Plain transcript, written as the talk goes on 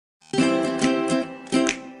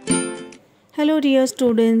Hello dear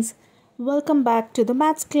students, welcome back to the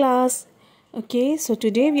maths class. Okay, so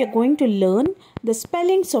today we are going to learn the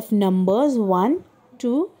spellings of numbers 1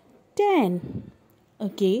 to 10.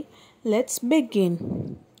 Okay, let's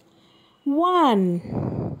begin.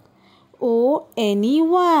 1.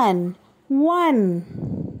 O-N-E-1.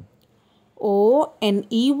 1.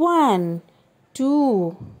 O-N-E-1.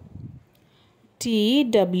 2.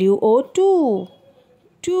 T-W-O-2.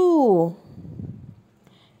 2.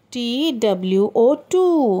 T-W-O-2.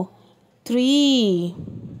 3.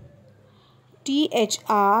 T-H-R-E-E-3.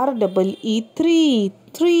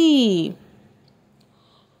 3.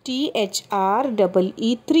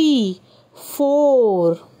 T-H-R-E-E-3.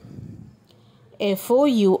 4.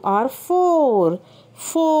 F-O-U-R 4.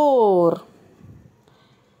 4.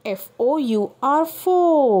 F-O-U-R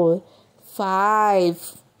 4.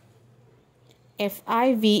 5.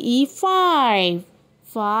 F-I-V-E 5.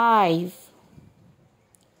 5.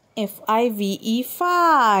 F-I-V-E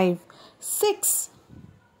 5. 6.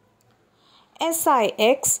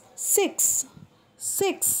 S-I-X 6.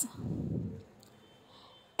 6.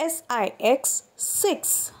 S-I-X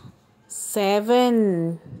 6.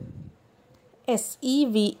 7.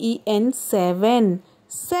 S-E-V-E-N 7.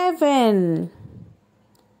 7.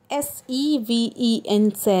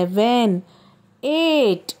 S-E-V-E-N 7.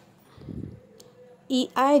 8.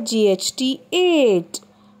 E-I-G-H-T 8.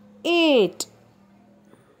 8.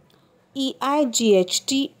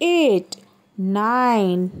 E-I-G-H-T 8.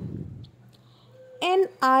 9.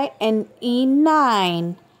 N-I-N-E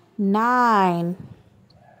 9. 9.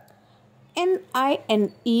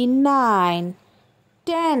 N-I-N-E 9.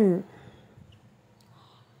 10.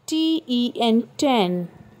 T-E-N 10.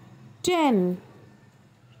 10.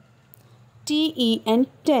 T-E-N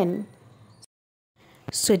 10.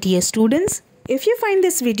 So dear students, if you find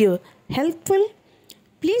this video helpful,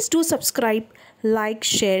 please do subscribe, like,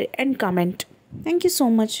 share and comment. Thank you so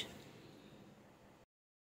much.